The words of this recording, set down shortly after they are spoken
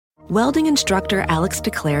Welding instructor Alex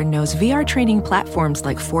DeClaire knows VR training platforms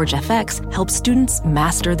like Forge FX help students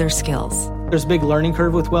master their skills. There's a big learning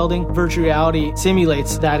curve with welding. Virtual reality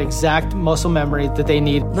simulates that exact muscle memory that they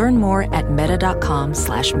need. Learn more at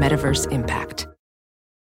meta.com/metaverseimpact.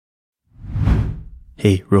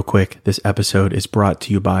 Hey, real quick, this episode is brought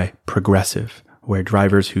to you by Progressive, where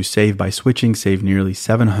drivers who save by switching save nearly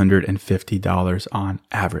 $750 on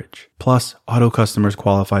average. Plus, auto customers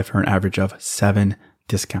qualify for an average of 7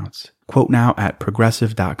 discounts. Quote now at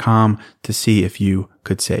progressive.com to see if you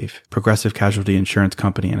could save. Progressive Casualty Insurance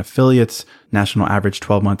Company and Affiliates. National average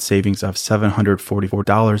 12-month savings of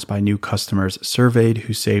 $744 by new customers surveyed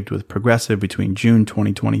who saved with Progressive between June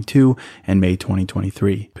 2022 and May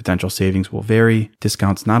 2023. Potential savings will vary.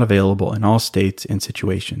 Discounts not available in all states and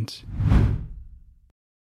situations.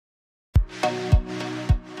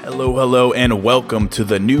 Hello, and welcome to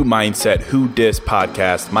the New Mindset Who Dis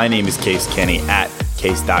podcast. My name is Case Kenny at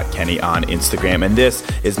Case.Kenny on Instagram, and this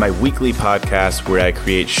is my weekly podcast where I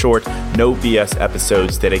create short, no BS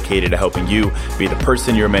episodes dedicated to helping you be the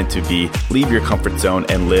person you're meant to be, leave your comfort zone,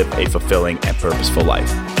 and live a fulfilling and purposeful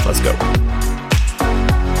life. Let's go.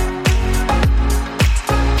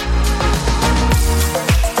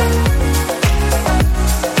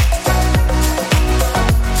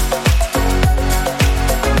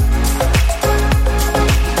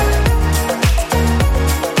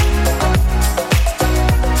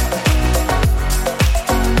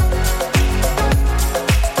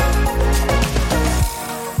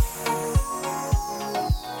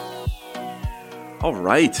 All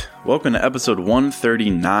right, welcome to episode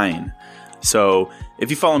 139. So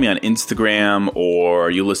if you follow me on Instagram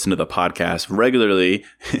or you listen to the podcast regularly,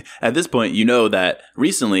 at this point, you know that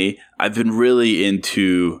recently I've been really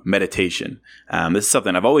into meditation. This is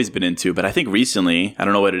something I've always been into, but I think recently, I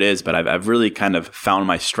don't know what it is, but I've really kind of found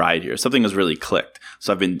my stride here. Something has really clicked.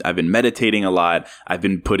 So I've been meditating a lot. I've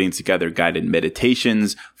been putting together guided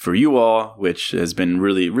meditations for you all, which has been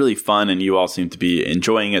really, really fun, and you all seem to be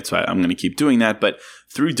enjoying it. So I'm going to keep doing that. But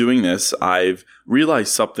through doing this, I've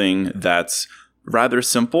realized something that's rather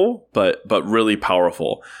simple, but really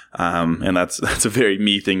powerful. And that's a very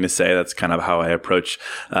me thing to say. That's kind of how I approach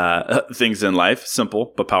things in life.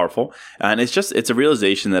 Simple, but powerful. And it's a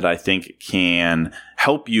realization that I think can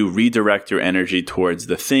help you redirect your energy towards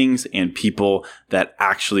the things and people that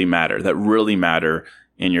actually matter, that really matter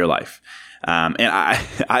in your life. And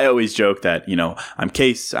I always joke that, I'm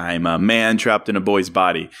Case, I'm a man trapped in a boy's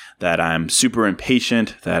body, that I'm super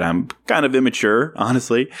impatient, that I'm kind of immature,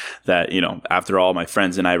 honestly, that, after all, my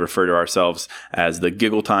friends and I refer to ourselves as the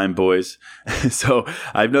giggle time boys. So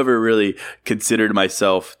I've never really considered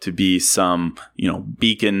myself to be some,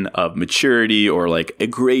 beacon of maturity or like a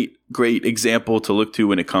great example to look to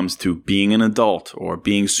when it comes to being an adult or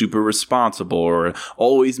being super responsible or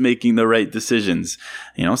always making the right decisions.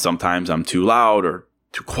 Sometimes I'm too loud or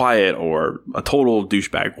too quiet or a total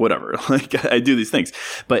douchebag, whatever. Like I do these things.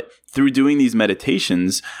 But through doing these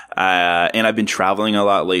meditations, and I've been traveling a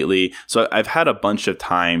lot lately, so I've had a bunch of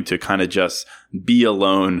time to kind of just be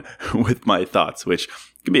alone with my thoughts, which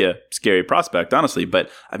can be a scary prospect, honestly. But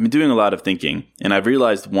I've been doing a lot of thinking, and I've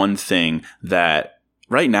realized one thing that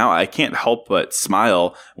right now, I can't help but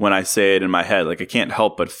smile when I say it in my head. Like I can't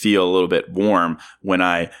help but feel a little bit warm when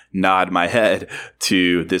I nod my head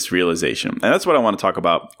to this realization. And that's what I want to talk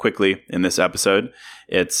about quickly in this episode.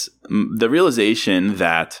 It's the realization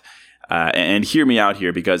that, and hear me out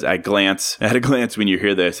here, because at a glance, when you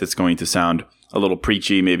hear this, it's going to sound a little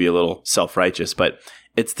preachy, maybe a little self-righteous, but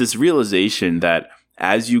it's this realization that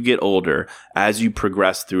as you get older, as you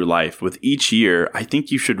progress through life, with each year, I think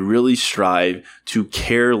you should really strive to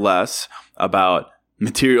care less about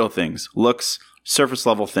material things, looks, surface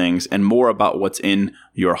level things, and more about what's in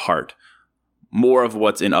your heart, more of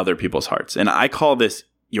what's in other people's hearts. And I call this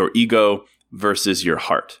your ego versus your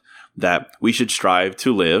heart, that we should strive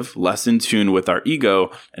to live less in tune with our ego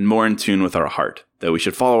and more in tune with our heart, that we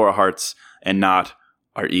should follow our hearts and not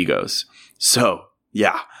our egos. So,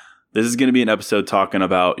 yeah. This is going to be an episode talking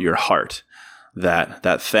about your heart,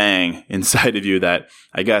 that thing inside of you that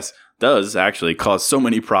I guess does actually cause so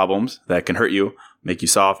many problems that can hurt you, make you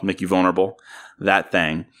soft, make you vulnerable, that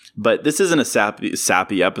thing. But this isn't a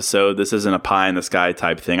sappy episode. This isn't a pie in the sky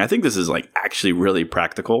type thing. I think this is like actually really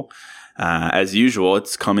practical. As usual,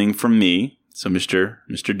 it's coming from me. So Mr.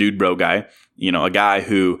 Dude Bro guy, a guy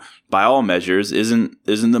who by all measures isn't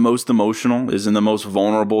the most emotional, isn't the most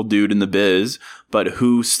vulnerable dude in the biz, but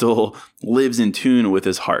who still lives in tune with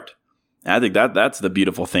his heart. And I think that's the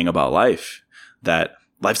beautiful thing about life, that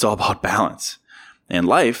life's all about balance. And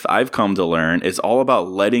life, I've come to learn, is all about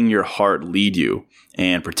letting your heart lead you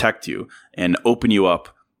and protect you and open you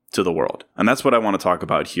up to the world. And that's what I want to talk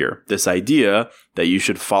about here. This idea that you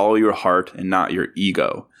should follow your heart and not your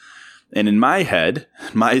ego. And in my head,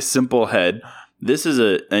 my simple head, this is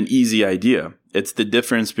an easy idea. It's the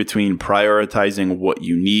difference between prioritizing what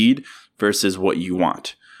you need versus what you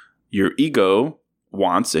want. Your ego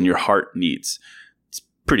wants and your heart needs. It's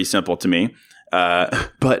pretty simple to me,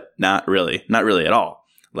 but not really at all.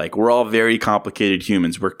 Like, we're all very complicated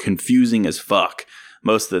humans. We're confusing as fuck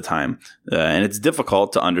most of the time. And it's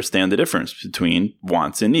difficult to understand the difference between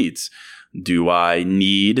wants and needs. Do I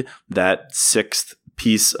need that 6th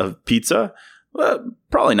piece of pizza? Well,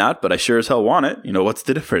 probably not, but I sure as hell want it. What's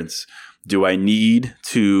the difference? Do I need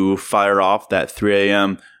to fire off that 3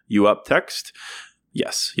 a.m. you up text?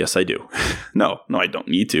 Yes, I do. No, I don't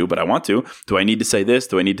need to, but I want to. Do I need to say this?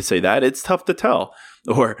 Do I need to say that? It's tough to tell.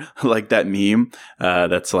 Or like that meme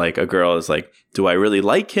that's like a girl is like, do I really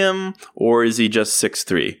like him or is he just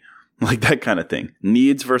 6'3"? Like that kind of thing.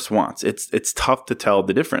 Needs versus wants. It's tough to tell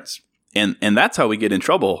the difference. And that's how we get in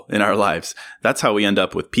trouble in our lives. That's how we end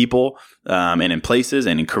up with people and in places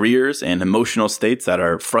and in careers and emotional states that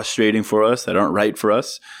are frustrating for us, that aren't right for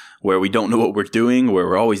us, where we don't know what we're doing, where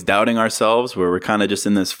we're always doubting ourselves, where we're kind of just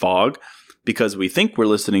in this fog because we think we're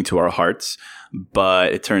listening to our hearts.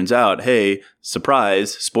 But it turns out, hey,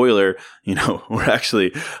 surprise, spoiler, we're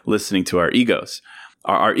actually listening to our egos.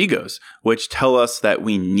 Our egos, which tell us that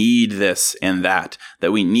we need this and that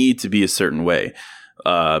we need to be a certain way.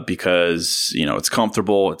 Because, it's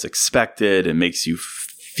comfortable, it's expected, it makes you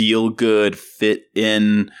feel good, fit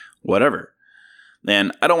in, whatever.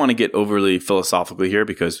 And I don't want to get overly philosophical here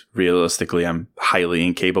because realistically, I'm highly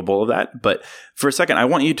incapable of that. But for a second, I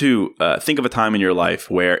want you to think of a time in your life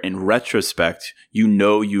where in retrospect, you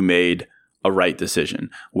made a right decision,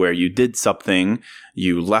 where you did something,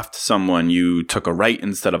 you left someone, you took a right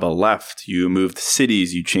instead of a left, you moved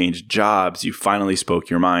cities, you changed jobs, you finally spoke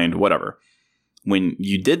your mind, whatever. When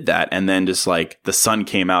you did that and then just like the sun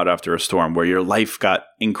came out after a storm, where your life got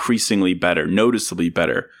increasingly better, noticeably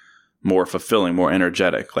better, more fulfilling, more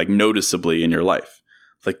energetic, like noticeably in your life.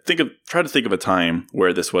 Like try to think of a time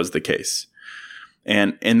where this was the case.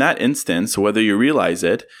 And in that instance, whether you realize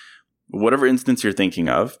it, whatever instance you're thinking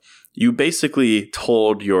of, you basically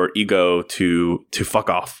told your ego to fuck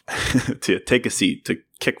off, to take a seat, to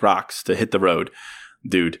kick rocks, to hit the road.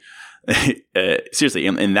 Dude, seriously,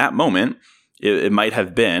 in that moment, it might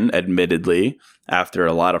have been, admittedly, after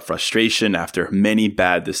a lot of frustration, after many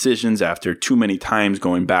bad decisions, after too many times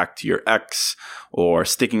going back to your ex, or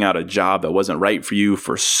sticking out a job that wasn't right for you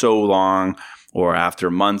for so long, or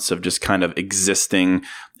after months of just kind of existing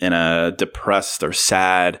in a depressed or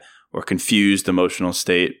sad or confused emotional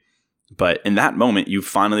state. But in that moment, you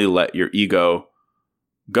finally let your ego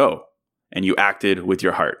go and you acted with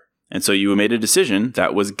your heart. And so you made a decision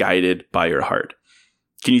that was guided by your heart.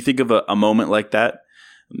 Can you think of a moment like that?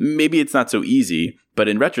 Maybe it's not so easy, but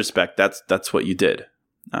in retrospect, that's what you did.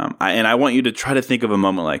 And I want you to try to think of a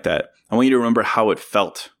moment like that. I want you to remember how it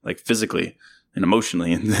felt, like physically and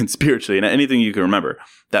emotionally and spiritually and anything you can remember.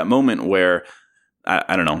 That moment where,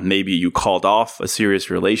 I don't know, maybe you called off a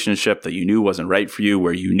serious relationship that you knew wasn't right for you,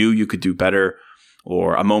 where you knew you could do better,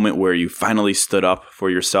 or a moment where you finally stood up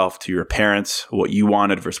for yourself to your parents, what you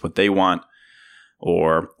wanted versus what they want.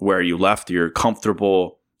 Or where you left your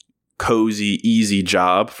comfortable, cozy, easy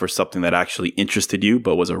job for something that actually interested you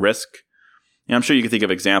but was a risk. And I'm sure you can think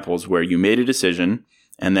of examples where you made a decision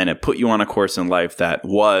and then it put you on a course in life that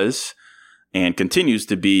was and continues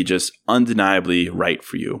to be just undeniably right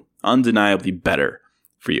for you, undeniably better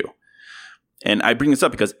for you. And I bring this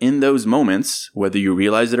up because in those moments, whether you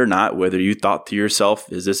realize it or not, whether you thought to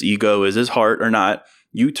yourself, is this ego, is this heart or not,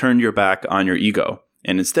 you turned your back on your ego.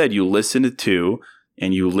 And instead, you listened to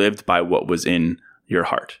and you lived by what was in your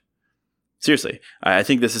heart. Seriously, I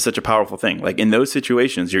think this is such a powerful thing. Like in those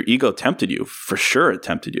situations, your ego tempted you. For sure, it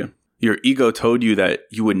tempted you. Your ego told you that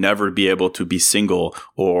you would never be able to be single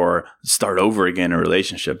or start over again in a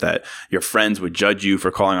relationship, that your friends would judge you for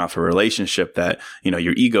calling off a relationship, that,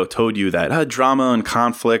 your ego told you that drama and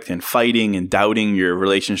conflict and fighting and doubting your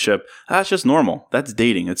relationship, that's just normal. That's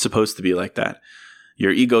dating. It's supposed to be like that.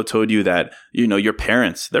 Your ego told you that, your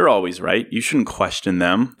parents, they're always right. You shouldn't question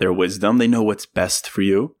them, their wisdom. They know what's best for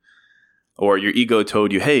you. Or your ego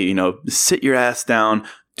told you, hey, sit your ass down,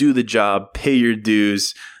 do the job, pay your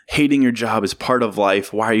dues. Hating your job is part of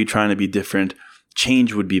life. Why are you trying to be different?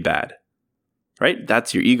 Change would be bad, right?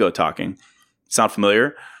 That's your ego talking. Sound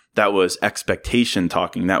familiar? That was expectation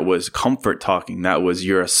talking. That was comfort talking. That was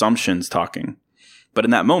your assumptions talking. But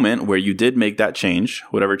in that moment where you did make that change,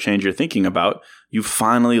 whatever change you're thinking about, you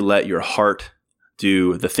finally let your heart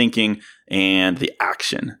do the thinking and the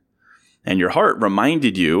action. And your heart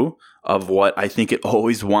reminded you of what I think it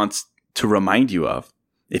always wants to remind you of,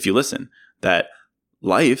 if you listen, that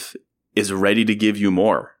life is ready to give you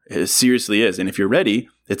more. It seriously is. And if you're ready,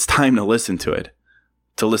 it's time to listen to it,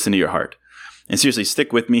 to listen to your heart. And seriously,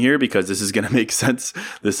 stick with me here because this is going to make sense.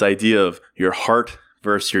 This idea of your heart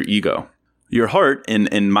versus your ego. Your heart,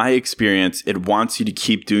 in my experience, it wants you to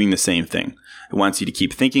keep doing the same thing. It wants you to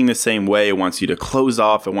keep thinking the same way. It wants you to close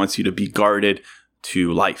off. It wants you to be guarded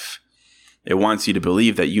to life. It wants you to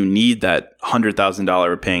believe that you need that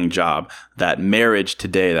 $100,000 paying job, that marriage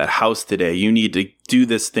today, that house today. You need to do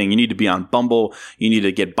this thing. You need to be on Bumble. You need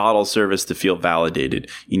to get bottle service to feel validated.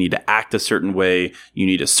 You need to act a certain way. You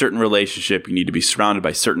need a certain relationship. You need to be surrounded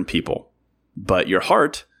by certain people. But your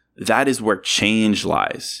heart, that is where change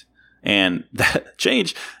lies. And that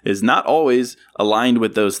change is not always aligned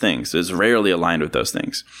with those things. It's rarely aligned with those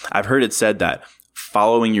things. I've heard it said that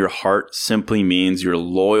following your heart simply means you're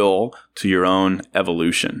loyal to your own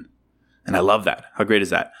evolution. And I love that. How great is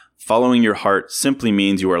that? Following your heart simply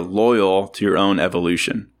means you are loyal to your own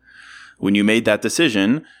evolution. When you made that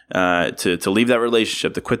decision to leave that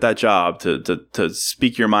relationship, to quit that job, to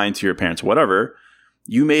speak your mind to your parents, whatever,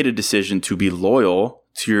 you made a decision to be loyal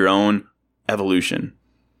to your own evolution.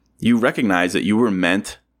 You recognize that you were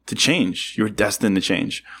meant to change. You were destined to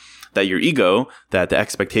change. That your ego, that the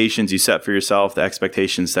expectations you set for yourself, the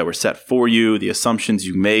expectations that were set for you, the assumptions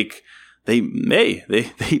you make, they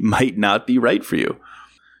might not be right for you.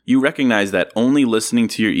 You recognize that only listening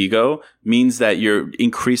to your ego means that you're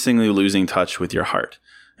increasingly losing touch with your heart.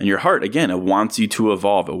 And your heart, again, it wants you to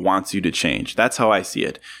evolve. It wants you to change. That's how I see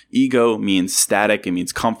it. Ego means static. It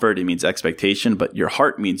means comfort. It means expectation. But your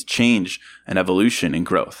heart means change and evolution and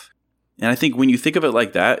growth. And I think when you think of it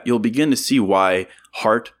like that, you'll begin to see why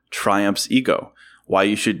heart triumphs ego, why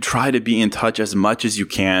you should try to be in touch as much as you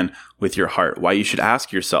can with your heart, why you should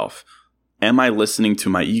ask yourself, am I listening to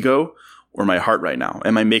my ego or my heart right now?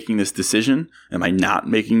 Am I making this decision? Am I not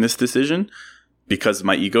making this decision because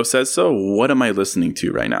my ego says so? What am I listening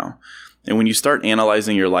to right now? And when you start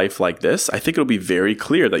analyzing your life like this, I think it'll be very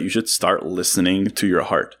clear that you should start listening to your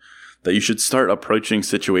heart, that you should start approaching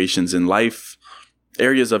situations in life,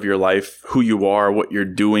 areas of your life, who you are, what you're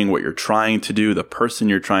doing, what you're trying to do, the person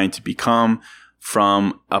you're trying to become,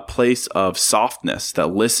 from a place of softness that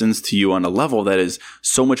listens to you on a level that is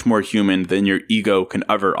so much more human than your ego can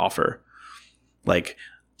ever offer. Like,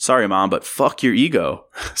 sorry, mom, but fuck your ego.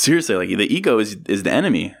 Seriously, like the ego is the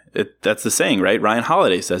enemy. That's the saying, right? Ryan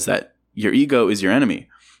Holiday says that your ego is your enemy.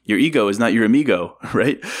 Your ego is not your amigo,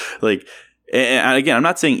 right? Like, and again, I'm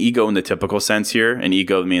not saying ego in the typical sense here. And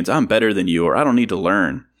ego means I'm better than you or I don't need to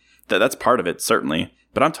learn. That's part of it, certainly.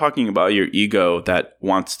 But I'm talking about your ego that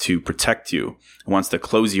wants to protect you, wants to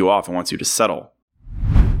close you off, and wants you to settle.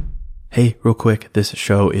 Hey, real quick, this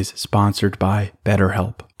show is sponsored by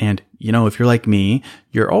BetterHelp. And, if you're like me,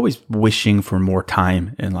 you're always wishing for more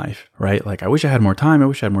time in life, right? Like, I wish I had more time. I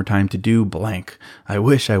wish I had more time to do blank. I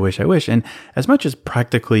wish. And as much as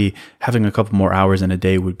practically having a couple more hours in a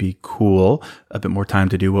day would be cool, a bit more time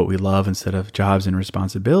to do what we love instead of jobs and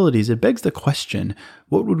responsibilities, it begs the question,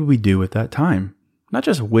 what would we do with that time? Not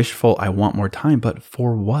just wishful, I want more time, but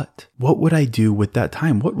for what? What would I do with that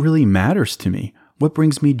time? What really matters to me? What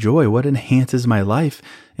brings me joy? What enhances my life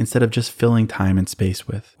instead of just filling time and space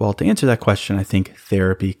with? Well, to answer that question, I think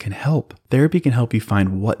therapy can help. Therapy can help you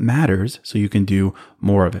find what matters so you can do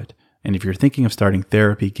more of it. And if you're thinking of starting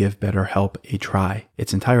therapy, give BetterHelp a try.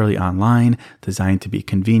 It's entirely online, designed to be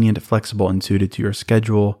convenient, flexible, and suited to your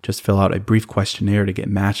schedule. Just fill out a brief questionnaire to get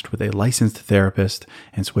matched with a licensed therapist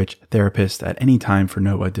and switch therapists at any time for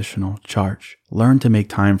no additional charge. Learn to make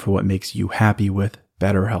time for what makes you happy with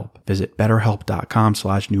BetterHelp. Visit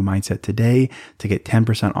betterhelp.com/newmindset today to get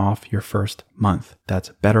 10% off your first month. That's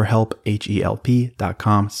BetterHelp,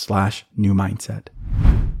 HELP.com/newmindset.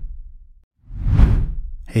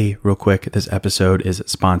 Hey, real quick, this episode is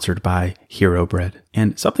sponsored by Hero Bread.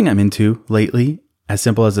 And something I'm into lately, as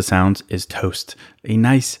simple as it sounds, is toast. A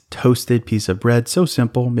nice toasted piece of bread, so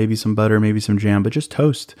simple, maybe some butter, maybe some jam, but just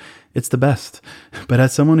toast. It's the best. But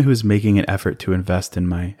as someone who is making an effort to invest in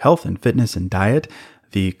my health and fitness and diet,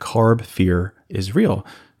 the carb fear is real.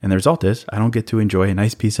 And the result is I don't get to enjoy a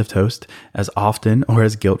nice piece of toast as often or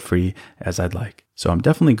as guilt-free as I'd like. So I'm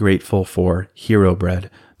definitely grateful for Hero Bread.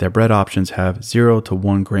 Their bread options have 0 to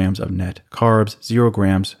 1 grams of net carbs, 0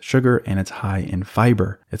 grams sugar, and it's high in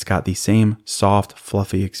fiber. It's got the same soft,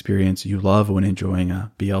 fluffy experience you love when enjoying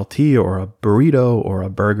a BLT or a burrito or a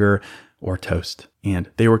burger or toast. And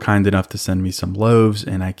they were kind enough to send me some loaves,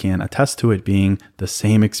 and I can attest to it being the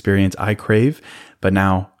same experience I crave, but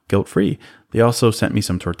now guilt-free. They also sent me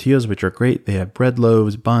some tortillas, which are great. They have bread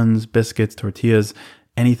loaves, buns, biscuits, tortillas,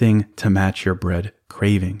 anything to match your bread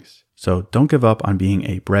cravings. So don't give up on being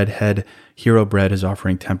a breadhead. Hero Bread is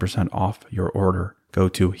offering 10% off your order. Go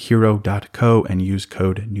to hero.co and use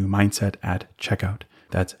code NEWMINDSET at checkout.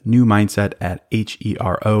 That's NEWMINDSET at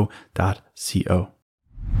hero.co.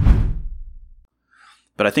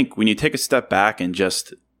 But I think when you take a step back and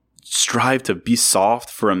just strive to be soft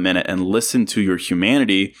for a minute and listen to your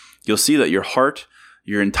humanity, you'll see that your heart,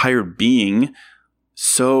 your entire being,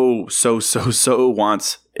 so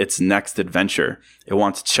wants its next adventure. It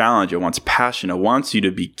wants challenge. It wants passion. It wants you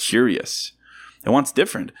to be curious. It wants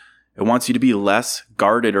different. It wants you to be less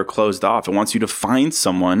guarded or closed off. It wants you to find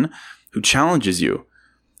someone who challenges you.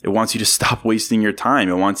 It wants you to stop wasting your time.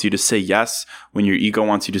 It wants you to say yes when your ego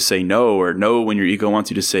wants you to say no, or no when your ego wants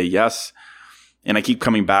you to say yes. And I keep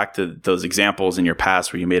coming back to those examples in your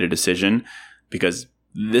past where you made a decision, because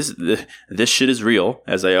this shit is real.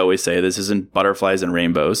 As I always say, this isn't butterflies and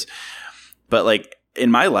rainbows. But like in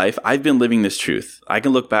my life, I've been living this truth. I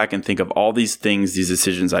can look back and think of all these things, these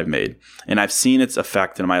decisions I've made, and I've seen its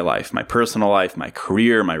effect in my life, my personal life, my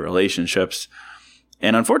career, my relationships.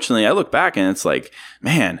 And unfortunately, I look back and it's like,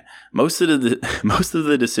 man, most of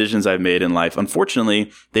the decisions I've made in life,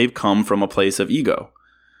 unfortunately, they've come from a place of ego.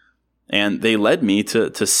 And they led me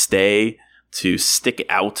to stay, to stick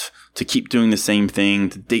out, to keep doing the same thing,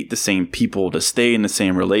 to date the same people, to stay in the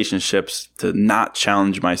same relationships, to not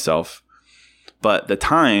challenge myself. But the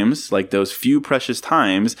times, like those few precious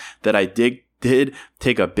times that I did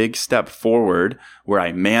take a big step forward, where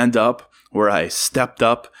I manned up, where I stepped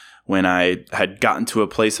up, when I had gotten to a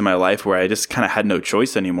place in my life where I just kind of had no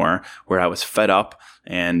choice anymore, where I was fed up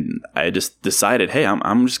and I just decided, hey,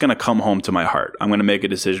 I'm just going to come home to my heart. I'm going to make a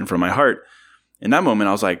decision from my heart. In that moment,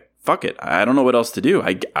 I was like, fuck it. I don't know what else to do.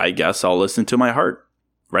 I guess I'll listen to my heart,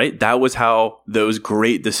 right? That was how those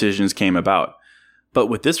great decisions came about. But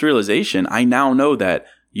with this realization, I now know that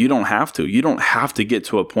you don't have to. You don't have to get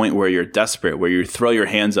to a point where you're desperate, where you throw your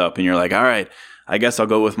hands up and you're like, all right, I guess I'll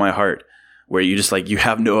go with my heart. Where you just like, you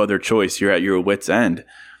have no other choice. You're at your wit's end.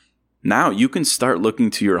 Now you can start looking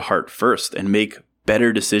to your heart first and make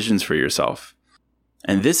better decisions for yourself.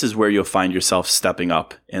 And this is where you'll find yourself stepping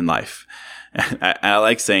up in life. I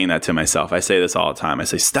like saying that to myself. I say this all the time. I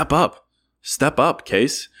say, step up,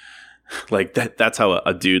 Case. Like that's how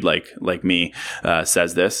a dude like me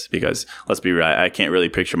says this, because let's be real, I can't really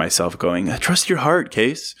picture myself going, trust your heart,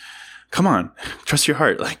 Case. Come on, trust your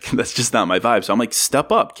heart. Like, that's just not my vibe. So I'm like,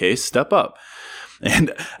 step up, Case, step up.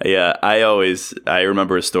 And yeah, I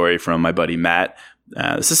remember a story from my buddy Matt.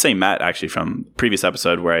 This is the same Matt actually from previous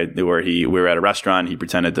episode where we were at a restaurant. He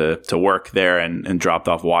pretended to work there and dropped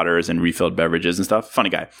off waters and refilled beverages and stuff. Funny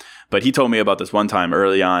guy. But he told me about this one time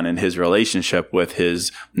early on in his relationship with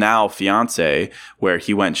his now fiance, where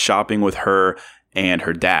he went shopping with her and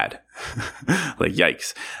her dad. Like,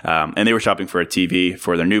 yikes. And they were shopping for a TV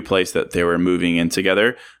for their new place that they were moving in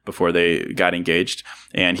together before they got engaged.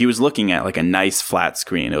 And he was looking at like a nice flat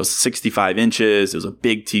screen. It was 65 inches. It was a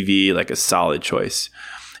big TV, like a solid choice.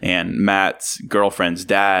 And Matt's girlfriend's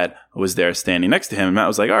dad was there standing next to him. And Matt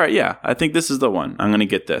was like, all right, yeah, I think this is the one. I'm going to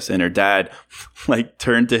get this. And her dad like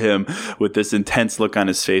turned to him with this intense look on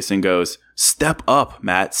his face and goes, step up,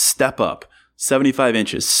 Matt, step up. 75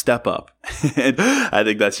 inches, step up. And I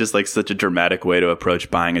think that's just like such a dramatic way to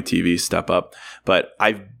approach buying a TV, step up. But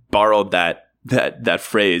I've borrowed that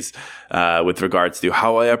phrase with regards to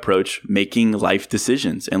how I approach making life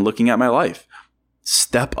decisions and looking at my life.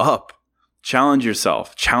 Step up. Challenge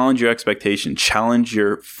yourself. Challenge your expectation. Challenge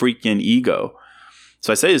your freaking ego.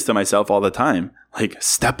 So I say this to myself all the time. Like,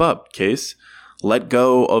 step up, Case. Let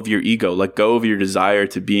go of your ego. Let go of your desire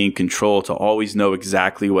to be in control, to always know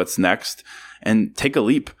exactly what's next. And take a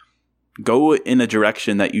leap. Go in a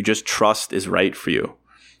direction that you just trust is right for you.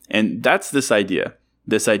 And that's this idea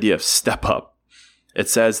of step up. It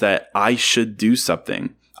says that I should do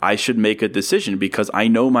something. I should make a decision because I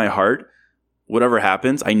know my heart, whatever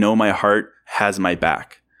happens, I know my heart has my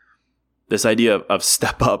back. This idea of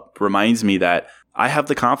step up reminds me that I have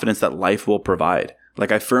the confidence that life will provide.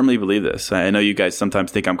 Like, I firmly believe this. I know you guys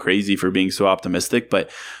sometimes think I'm crazy for being so optimistic,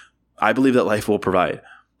 but I believe that life will provide.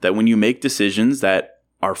 That when you make decisions that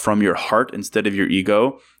are from your heart instead of your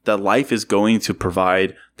ego, that life is going to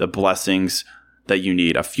provide the blessings that you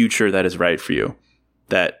need, a future that is right for you.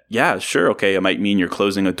 That, yeah, sure, okay, it might mean you're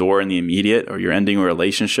closing a door in the immediate, or you're ending a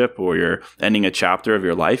relationship, or you're ending a chapter of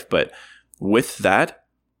your life. But with that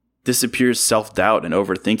disappears self-doubt and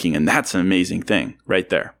overthinking. And that's an amazing thing right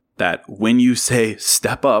there. That when you say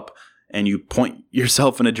step up and you point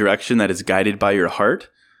yourself in a direction that is guided by your heart,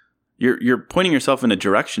 You're pointing yourself in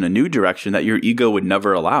a new direction that your ego would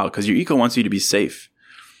never allow, because your ego wants you to be safe.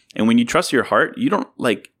 And when you trust your heart, you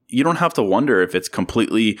don't have to wonder if it's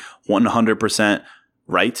completely 100%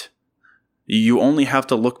 right. You only have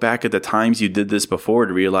to look back at the times you did this before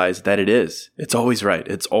to realize that it is. It's always right.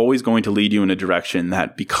 It's always going to lead you in a direction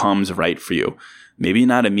that becomes right for you. Maybe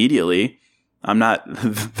not immediately. I'm not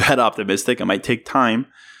that optimistic. It might take time,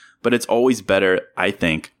 but it's always better, I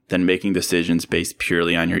think, than making decisions based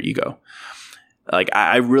purely on your ego. Like,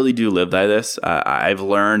 I really do live by this. I've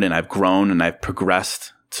learned and I've grown and I've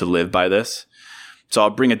progressed to live by this. So I'll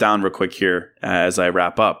bring it down real quick here as I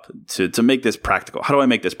wrap up to make this practical. How do I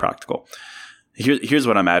make this practical? Here's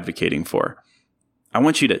what I'm advocating for. I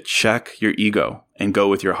want you to check your ego and go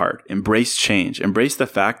with your heart. Embrace change. Embrace the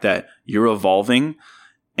fact that you're evolving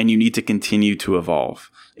and you need to continue to evolve.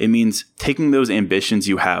 It means taking those ambitions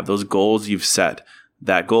you have, those goals you've set,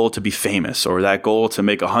 that goal to be famous or that goal to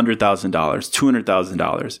make $100,000,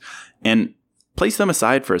 $200,000, and place them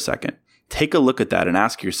aside for a second. Take a look at that and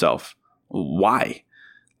ask yourself, why?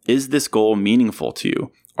 Is this goal meaningful to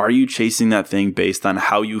you? Are you chasing that thing based on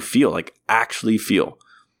how you feel, like actually feel?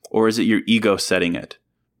 Or is it your ego setting it?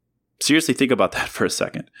 Seriously, think about that for a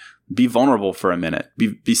second. Be vulnerable for a minute.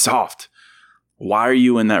 Be soft. Why are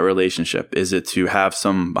you in that relationship? Is it to have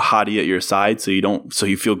some hottie at your side so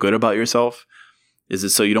you feel good about yourself? Is it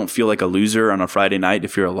so you don't feel like a loser on a Friday night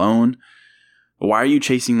if you're alone? Why are you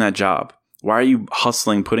chasing that job? Why are you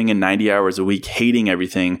hustling, putting in 90 hours a week, hating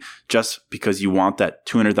everything just because you want that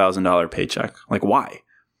 $200,000 paycheck? Like, why?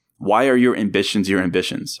 Why are your ambitions your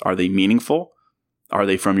ambitions? Are they meaningful? Are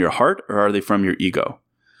they from your heart or are they from your ego?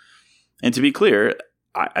 And to be clear,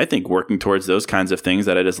 I think working towards those kinds of things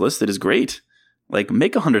that I just listed is great. Like,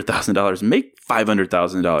 make $100,000, make $500,000,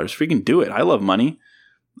 freaking do it. I love money.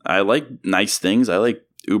 I like nice things. I like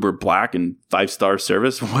Uber Black and 5-star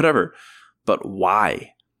service, whatever. But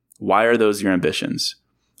why? Why are those your ambitions?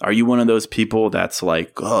 Are you one of those people that's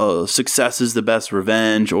like, oh, success is the best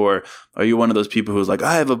revenge? Or are you one of those people who's like,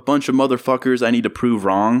 I have a bunch of motherfuckers I need to prove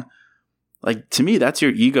wrong? Like, to me, that's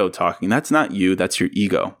your ego talking. That's not you. That's your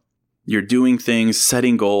ego. You're doing things,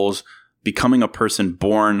 setting goals, becoming a person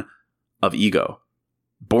born of ego,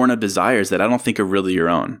 born of desires that I don't think are really your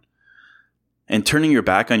own. And turning your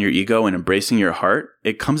back on your ego and embracing your heart,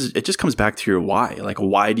 it just comes back to your why. Like,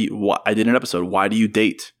 I did an episode. Why do you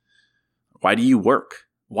date? Why do you work?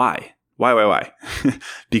 Why?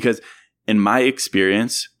 Because in my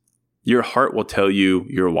experience, your heart will tell you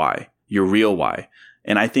your why, your real why.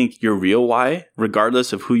 And I think your real why,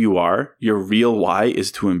 regardless of who you are, your real why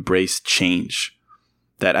is to embrace change.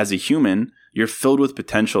 That as a human, you're filled with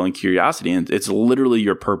potential and curiosity, and it's literally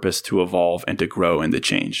your purpose to evolve and to grow and to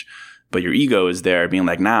change. But your ego is there being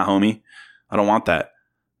like, nah, homie, I don't want that.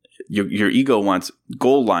 Your ego wants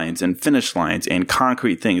goal lines and finish lines and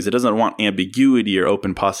concrete things. It doesn't want ambiguity or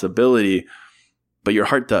open possibility, but your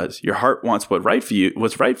heart does. Your heart wants what's right for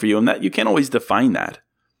you, and that you can't always define that.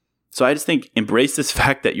 So I just think embrace this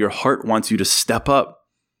fact that your heart wants you to step up,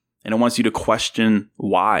 and it wants you to question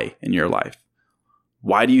why in your life.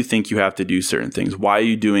 Why do you think you have to do certain things? Why are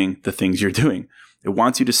you doing the things you're doing? It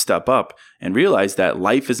wants you to step up and realize that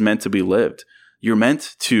life is meant to be lived. You're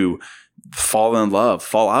meant to fall in love,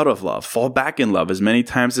 fall out of love, fall back in love as many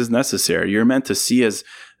times as necessary. You're meant to see as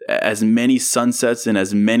many sunsets in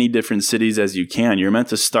as many different cities as you can. You're meant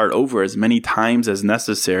to start over as many times as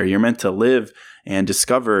necessary. You're meant to live and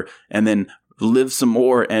discover and then live some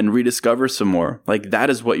more and rediscover some more. Like,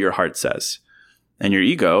 that is what your heart says. And your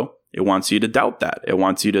ego, it wants you to doubt that. It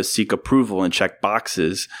wants you to seek approval and check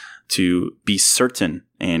boxes, to be certain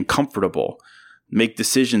and comfortable, make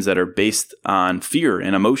decisions that are based on fear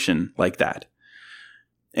and emotion like that.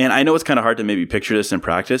 And I know it's kind of hard to maybe picture this in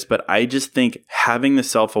practice, but I just think having the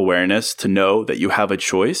self-awareness to know that you have a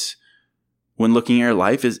choice when looking at your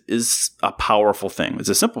life is a powerful thing. It's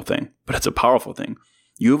a simple thing, but it's a powerful thing.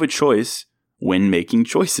 You have a choice when making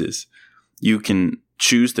choices. You can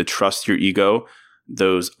choose to trust your ego,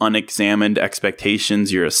 those unexamined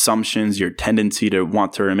expectations, your assumptions, your tendency to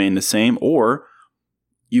want to remain the same, or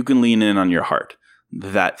you can lean in on your heart.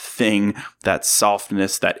 That thing, that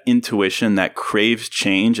softness, that intuition that craves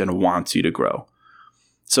change and wants you to grow.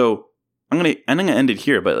 So I'm going to end it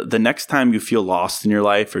here, but the next time you feel lost in your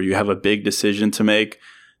life or you have a big decision to make,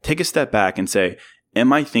 take a step back and say,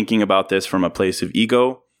 am I thinking about this from a place of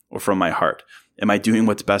ego or from my heart? Am I doing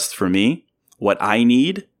what's best for me, what I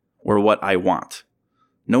need, or what I want?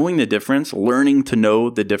 Knowing the difference, learning to know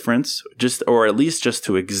the difference, or at least just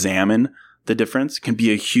to examine the difference, can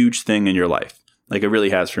be a huge thing in your life. Like it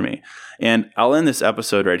really has for me. And I'll end this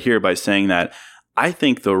episode right here by saying that I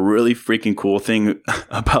think the really freaking cool thing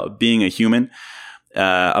about being a human,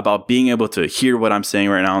 about being able to hear what I'm saying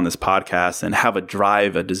right now on this podcast and have a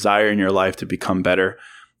drive, a desire in your life to become better.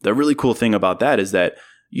 The really cool thing about that is that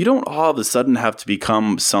you don't all of a sudden have to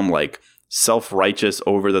become some like self-righteous,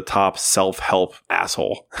 over-the-top, self-help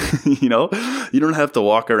asshole. You know, you don't have to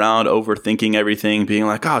walk around overthinking everything, being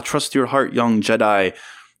like, trust your heart, young Jedi,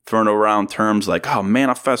 throwing around terms like,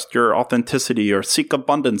 manifest your authenticity or seek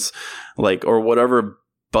abundance, like, or whatever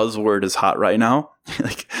buzzword is hot right now.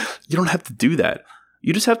 Like, you don't have to do that.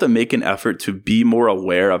 You just have to make an effort to be more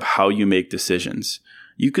aware of how you make decisions.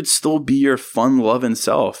 You could still be your fun-loving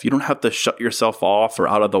self. You don't have to shut yourself off or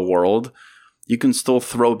out of the world. You can still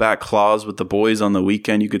throw back claws with the boys on the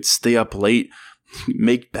weekend. You could stay up late,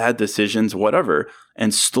 make bad decisions, whatever,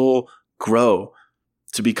 and still grow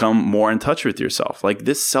to become more in touch with yourself. Like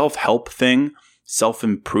this self-help thing,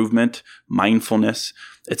 self-improvement, mindfulness,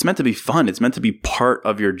 it's meant to be fun. It's meant to be part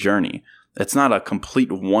of your journey. It's not a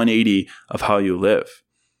complete 180 of how you live.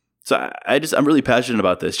 So I'm really passionate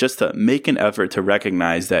about this, just to make an effort to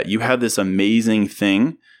recognize that you have this amazing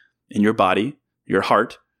thing in your body, your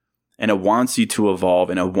heart, and it wants you to evolve,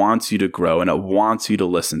 and it wants you to grow, and it wants you to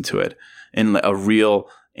listen to it in a real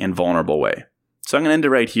and vulnerable way. So I'm going to end it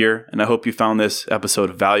right here, and I hope you found this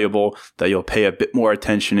episode valuable, that you'll pay a bit more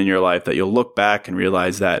attention in your life, that you'll look back and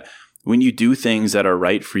realize that when you do things that are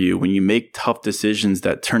right for you, when you make tough decisions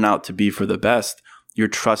that turn out to be for the best, you're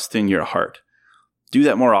trusting your heart. Do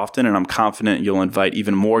that more often, and I'm confident you'll invite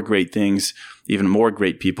even more great things, even more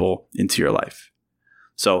great people into your life.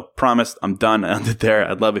 So promised, I'm done. I ended there.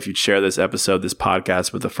 I'd love if you'd share this episode, this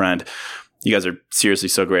podcast with a friend. You guys are seriously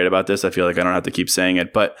so great about this. I feel like I don't have to keep saying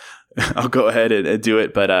it, but I'll go ahead and do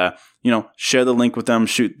it. But, share the link with them,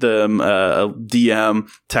 shoot them a DM,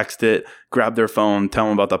 text it, grab their phone, tell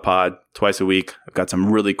them about the pod twice a week. I've got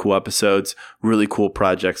some really cool episodes, really cool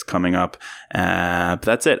projects coming up. But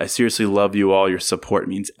that's it. I seriously love you all. Your support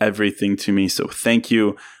means everything to me. So thank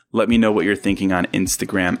you. Let me know what you're thinking on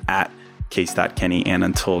Instagram at case.kenny. And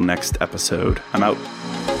until next episode, I'm out.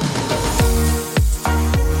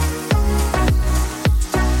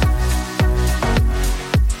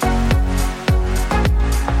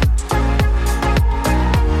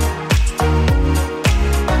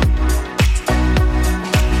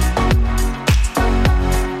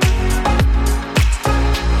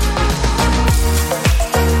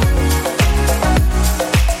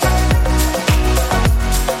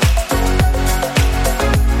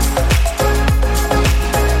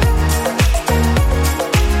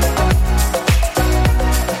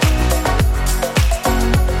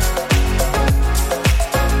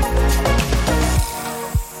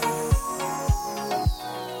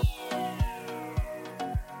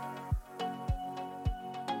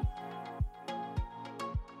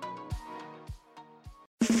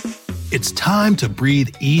 It's time to breathe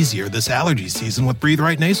easier this allergy season with Breathe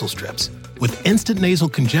Right nasal strips. With instant nasal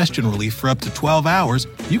congestion relief for up to 12 hours,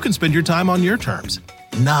 you can spend your time on your terms,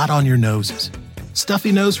 not on your noses.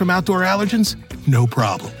 Stuffy nose from outdoor allergens? No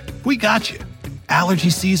problem. We got you. Allergy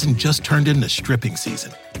season just turned into stripping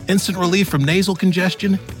season. Instant relief from nasal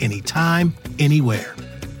congestion anytime, anywhere.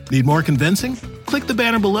 Need more convincing? Click the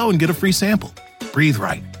banner below and get a free sample. Breathe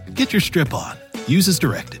Right. Get your strip on. Use as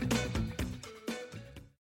directed.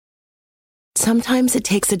 Sometimes it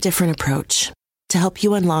takes a different approach to help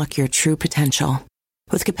you unlock your true potential.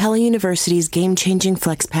 With Capella University's game-changing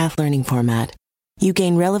FlexPath learning format, you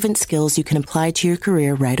gain relevant skills you can apply to your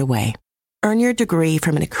career right away. Earn your degree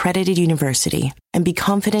from an accredited university and be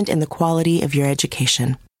confident in the quality of your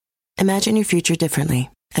education. Imagine your future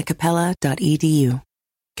differently at capella.edu.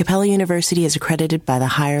 Capella University is accredited by the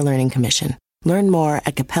Higher Learning Commission. Learn more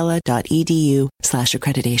at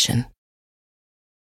capella.edu/accreditation.